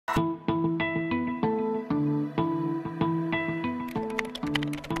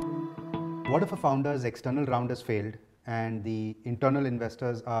What if a founder's external round has failed and the internal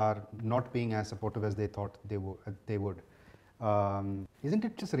investors are not being as supportive as they thought they would? Isn't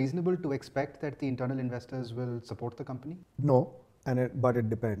it just reasonable to expect that the internal investors will support the company? No, but it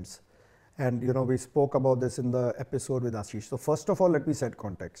depends. And we spoke about this in the episode with Ashish. So first of all, let me set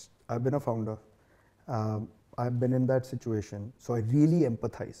context. I've been a founder. I've been in that situation. So I really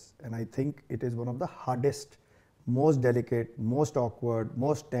empathize. And I think it is one of the hardest, most delicate, most awkward,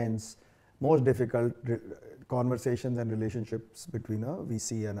 most tense, most difficult conversations and relationships between a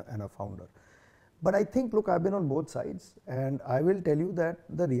VC and a founder. But I think, look, I've been on both sides, and I will tell you that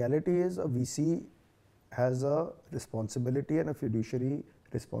the reality is a VC has a responsibility and a fiduciary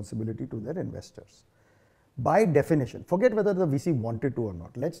responsibility to their investors. By definition, forget whether the VC wanted to or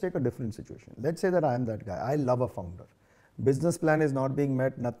not. Let's take a different situation. Let's say that I am that guy. I love a founder. Business plan is not being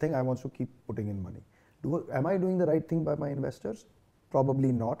met, nothing. I want to keep putting in money. Am I doing the right thing by my investors?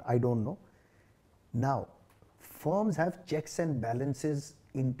 Probably not. I don't know. Now, firms have checks and balances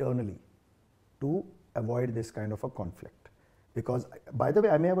internally to avoid this kind of a conflict. Because, by the way,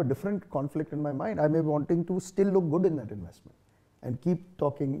 I may have a different conflict in my mind. I may be wanting to still look good in that investment and keep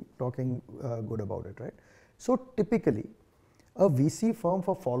talking good about it, right? So typically, a VC firm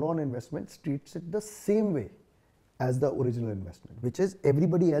for follow-on investments treats it the same way as the original investment, which is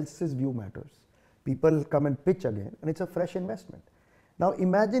everybody else's view matters. People come and pitch again, and it's a fresh investment. Now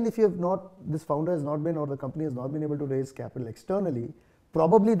imagine if this founder has not been, or the company has not been able to raise capital externally,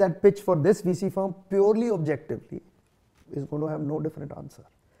 probably that pitch for this VC firm purely objectively is going to have no different answer.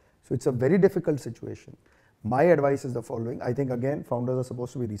 So it's a very difficult situation. My advice is the following. I think again, founders are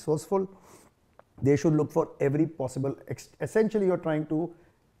supposed to be resourceful. They should look for every possible, essentially you're trying to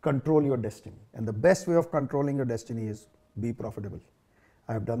control your destiny. And the best way of controlling your destiny is be profitable.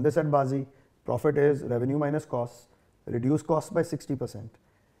 I have done this at Bazi. Profit is revenue minus costs, reduce costs by 60%,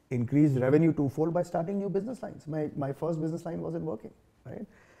 increase revenue twofold by starting new business lines. My first business line wasn't working, right?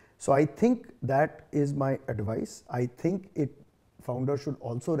 So I think that is my advice. I think founders should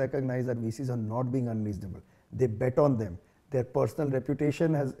also recognize that VCs are not being unreasonable. They bet on them. Their personal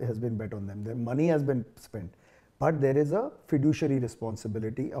reputation has been bet on them. Their money has been spent. But there is a fiduciary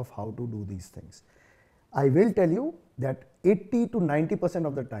responsibility of how to do these things. I will tell you that 80 to 90%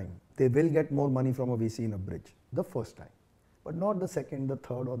 of the time, they will get more money from a VC in a bridge the first time, but not the second, the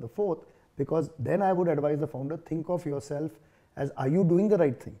third, or the fourth, because then I would advise the founder, think of yourself as, are you doing the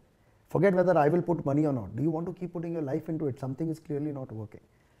right thing? Forget whether I will put money or not. Do you want to keep putting your life into it? Something is clearly not working.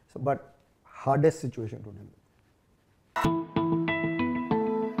 So, but hardest situation to deal with.